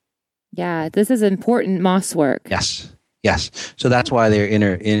 Yeah, this is important Moss work. Yes. So that's why they're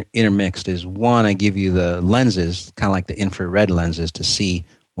intermixed. Is one, I give you the lenses, kind of like the infrared lenses, to see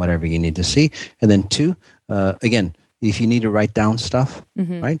whatever you need to see. And then two, again, if you need to write down stuff,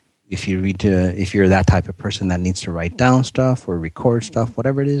 right? If you're that type of person that needs to write down stuff or record stuff,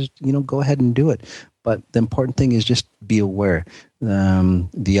 whatever it is, go ahead and do it. But the important thing is just be aware.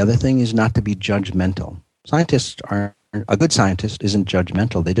 The other thing is not to be judgmental. A good scientist isn't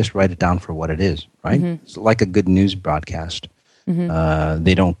judgmental. They just write it down for what it is, right? It's like a good news broadcast.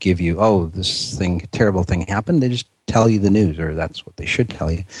 They don't give you, this terrible thing happened. They just tell you the news, or that's what they should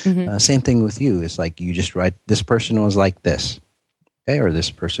tell you. Same thing with you. It's like you just write, this person was like this, okay, or this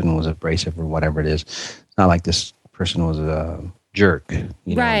person was abrasive, or whatever it is. It's not like this person was a jerk.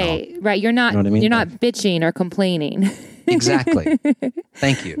 Right. You're not, you're not bitching or complaining. Exactly.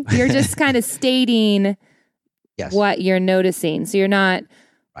 Thank you. You're just kind of stating what you're noticing. So you're not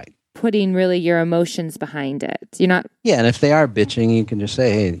putting really your emotions behind it. You're not. Yeah. And if they are bitching, you can just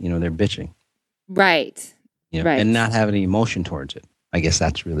say, hey, they're bitching. Right. Right. And not have any emotion towards it. I guess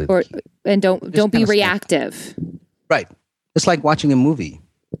that's really the key. And don't be reactive. Right. It's like watching a movie,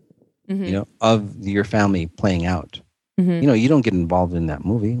 of your family playing out. You don't get involved in that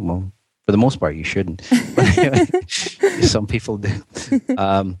movie. Well, for the most part, you shouldn't. But anyway, some people do.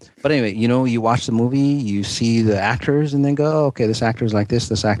 But anyway, you watch the movie, you see the actors, and then go, oh, okay, this actor's like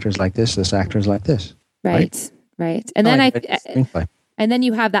this actor's like this actor's like this. Right. And then and then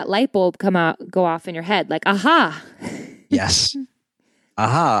you have that light bulb go off in your head, like, aha. Yes.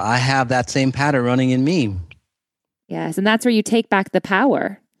 Aha, I have that same pattern running in me. Yes, and that's where you take back the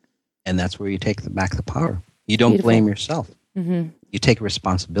power. And that's where you take back the power. You don't blame yourself. You take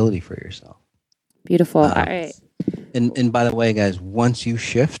responsibility for yourself. Beautiful. All right. And by the way, guys, once you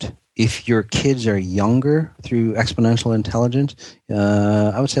shift, if your kids are younger through exponential intelligence,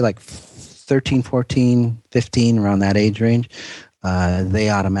 I would say like 13, 14, 15, around that age range, they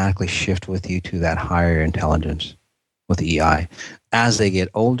automatically shift with you to that higher intelligence with EI. As they get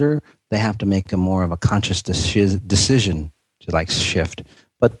older, they have to make a more of a conscious decision to like shift.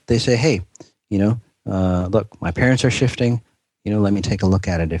 But they say, hey, look, my parents are shifting. Let me take a look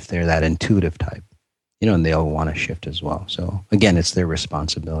at it if they're that intuitive type. And they'll want to shift as well. So again, it's their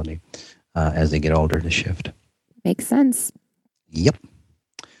responsibility as they get older to shift. Makes sense. Yep.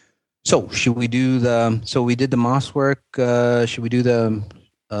 So should we do so we did the Moss work. Should we do the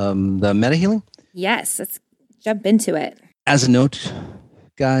meta healing? Yes, let's jump into it. As a note,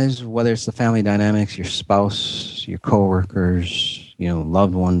 guys, whether it's the family dynamics, your spouse, your coworkers,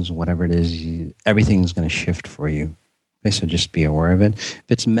 loved ones, whatever it is, everything's going to shift for you. Okay, so just be aware of it. If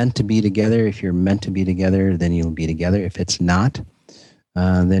it's meant to be together, if you're meant to be together, then you'll be together. If it's not,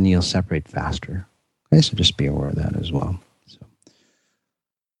 then you'll separate faster. Okay, so just be aware of that as well. So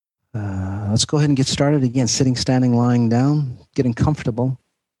let's go ahead and get started. Again, sitting, standing, lying down, getting comfortable.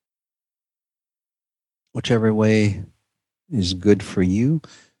 Whichever way is good for you.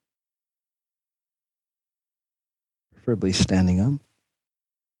 Preferably standing up.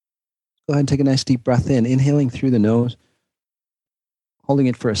 Go ahead and take a nice deep breath in, inhaling through the nose, holding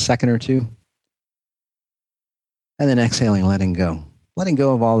it for a second or two, and then exhaling, letting go. Letting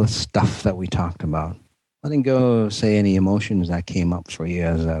go of all the stuff that we talked about. Letting go of, say, any emotions that came up for you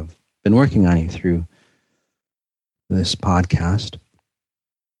as I've been working on you through this podcast.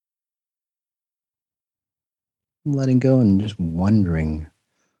 Letting go and just wondering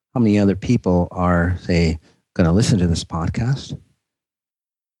how many other people are, say, going to listen to this podcast.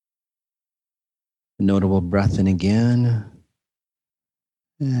 Notable breath in again.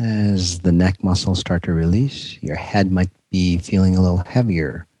 As the neck muscles start to release, your head might be feeling a little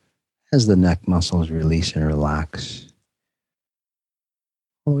heavier as the neck muscles release and relax.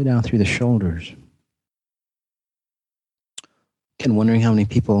 All the way down through the shoulders. Again, wondering how many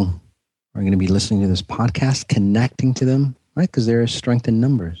people are going to be listening to this podcast, connecting to them, right? Because there is strength in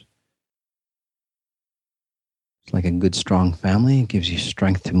numbers. It's like a good, strong family. It gives you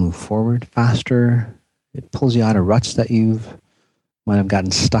strength to move forward faster. It pulls you out of ruts that might have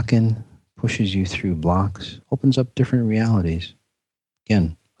gotten stuck in, pushes you through blocks, opens up different realities.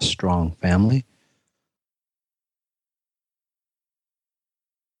 Again, a strong family.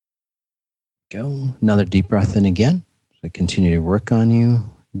 Go. Another deep breath in again. So continue to work on you.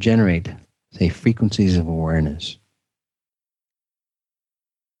 Generate, say, frequencies of awareness.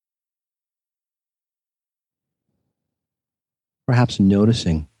 Perhaps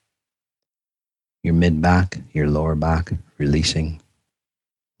noticing your mid-back, your lower back, releasing,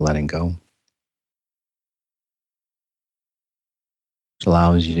 letting go. Which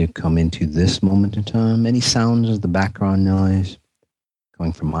allows you to come into this moment in time. Any sounds of the background noise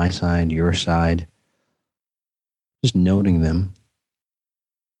going from my side, your side, just noting them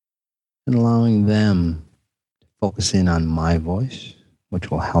and allowing them to focus in on my voice, which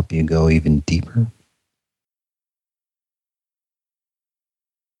will help you go even deeper.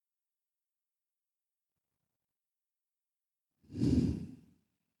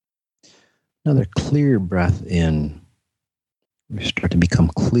 Another clear breath in. We start to become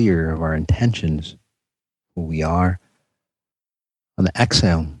clear of our intentions, who we are. On the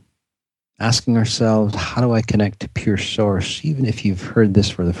exhale, asking ourselves, how do I connect to pure source? Even if you've heard this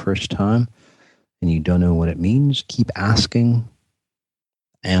for the first time, and you don't know what it means, keep asking.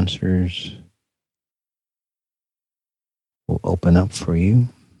 Answers will open up for you.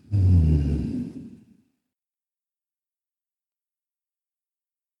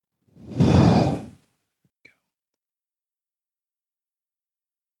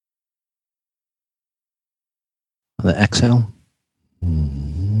 On the exhale,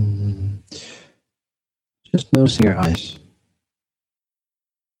 just noticing your eyes.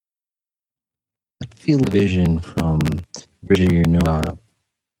 Feel the vision from the bridge of your nose up,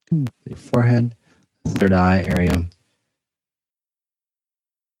 your forehead, third eye area, and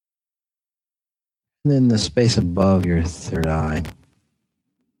then the space above your third eye.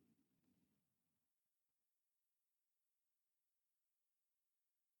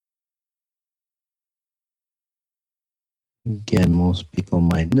 Again, most people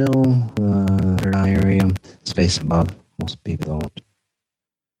might know the third eye area, space above. Most people don't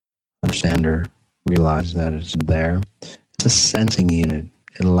understand or realize that it's there. It's a sensing unit.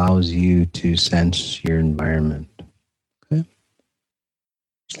 It allows you to sense your environment. Okay?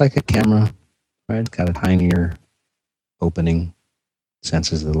 It's like a camera, right? It's got a tinier opening,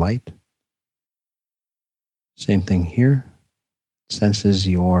 senses the light. Same thing here. Senses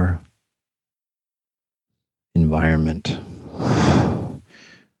your environment.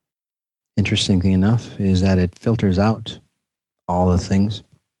 Interestingly enough is that it filters out all the things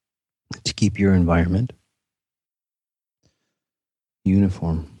to keep your environment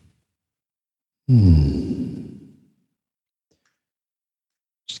uniform.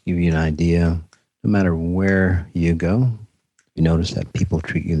 Just give you an idea, no matter where you go, you notice that people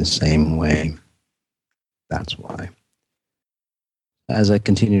treat you the same way. That's why. As I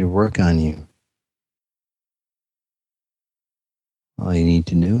continue to work on you, all you need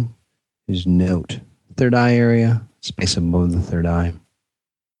to do is note third eye area, space above the third eye.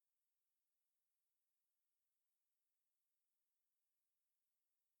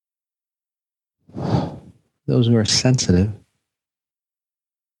 Those who are sensitive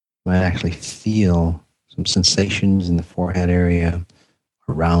might actually feel some sensations in the forehead area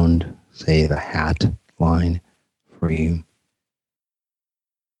around, say, the hat line for you.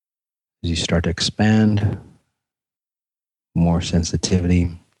 As you start to expand, more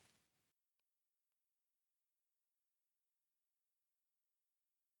sensitivity.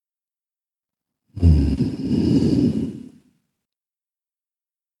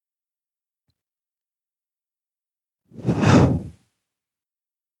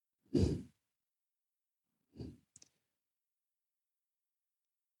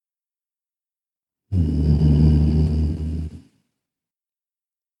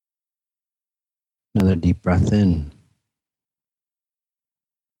 Another deep breath in.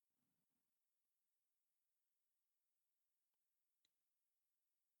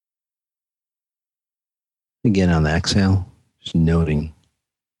 Again on the exhale, just noting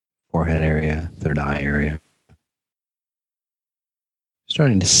forehead area, third eye area.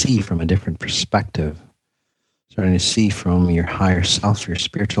 Starting to see from a different perspective. Starting to see from your higher self, your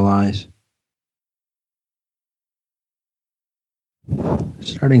spiritual eyes.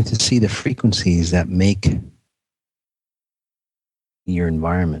 Starting to see the frequencies that make your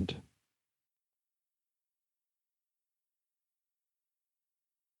environment.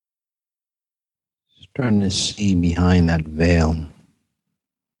 Starting to see behind that veil.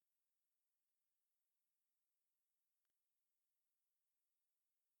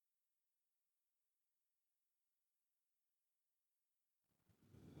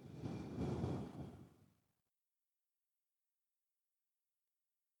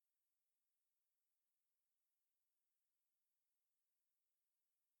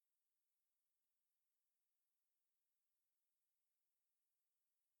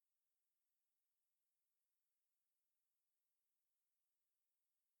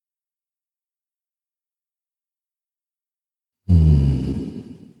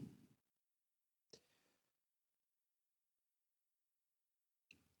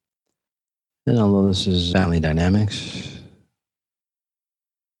 And although this is family dynamics,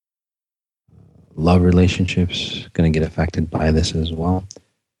 love relationships going to get affected by this as well.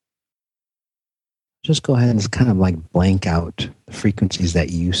 Just go ahead and just kind of like blank out the frequencies that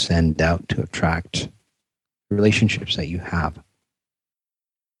you send out to attract relationships that you have.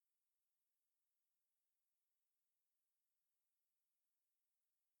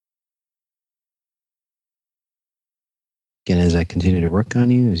 Again, as I continue to work on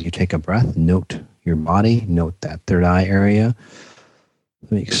you, as you take a breath, note your body, note that third eye area.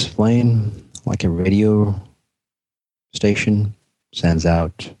 Let me explain. Like a radio station sends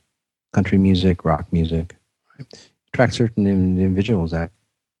out country music, rock music, right? Attract certain individuals that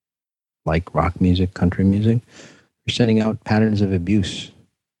like rock music, country music, you're sending out patterns of abuse,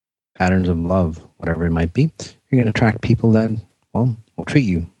 patterns of love, whatever it might be. You're going to attract people that, well, will treat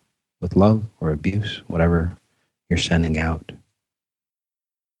you with love or abuse, whatever you're sending out.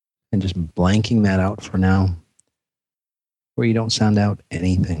 And just blanking that out for now, where you don't sound out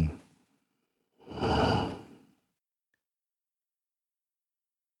anything.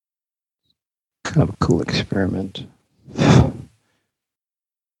 Kind of a cool experiment.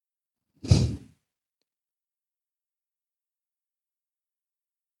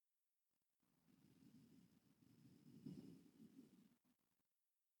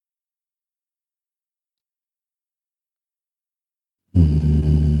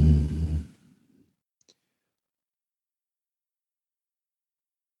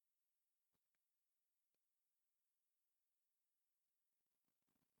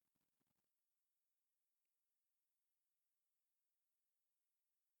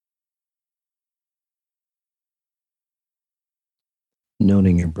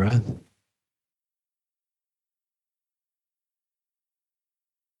 Noting your breath.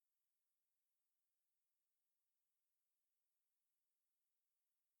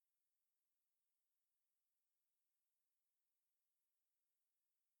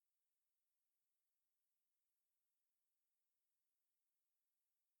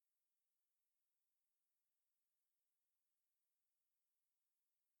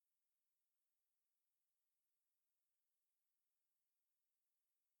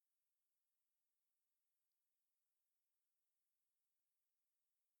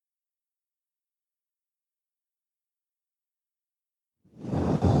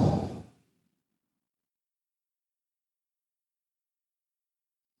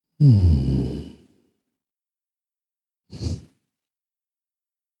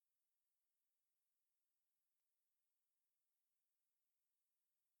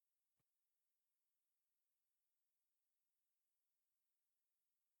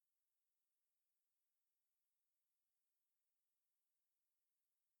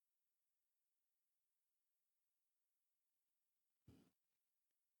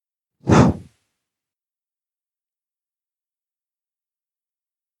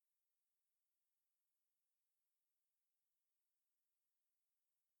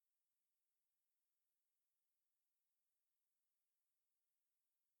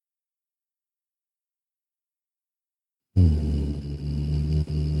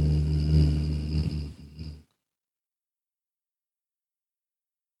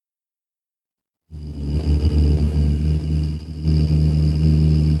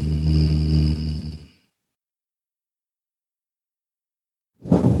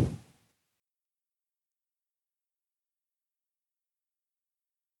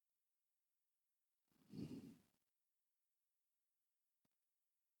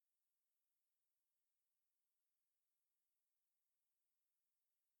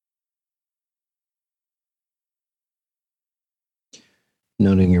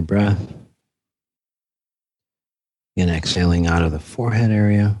 Noting your breath. And exhaling out of the forehead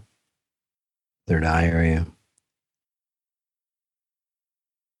area, third eye area.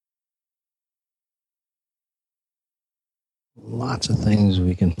 Lots of things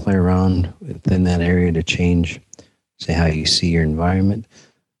we can play around within that area to change, say, how you see your environment.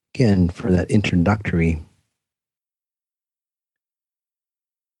 Again, for that introductory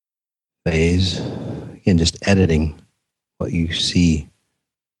phase, again, just editing what you see.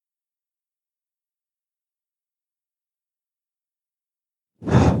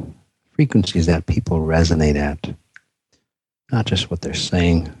 Frequencies that people resonate at, not just what they're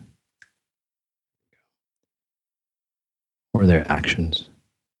saying or their actions.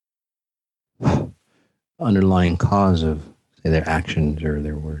 Underlying cause of, say, their actions or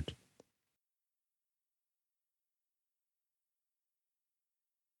their words.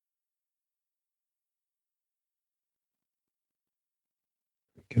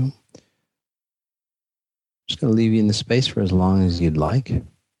 There we go. Just going to leave you in the space for as long as you'd like.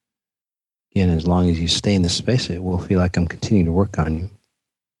 Again, as long as you stay in the space, it will feel like I'm continuing to work on you.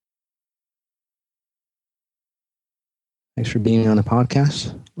 Thanks for being on the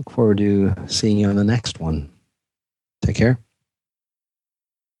podcast. Look forward to seeing you on the next one. Take care.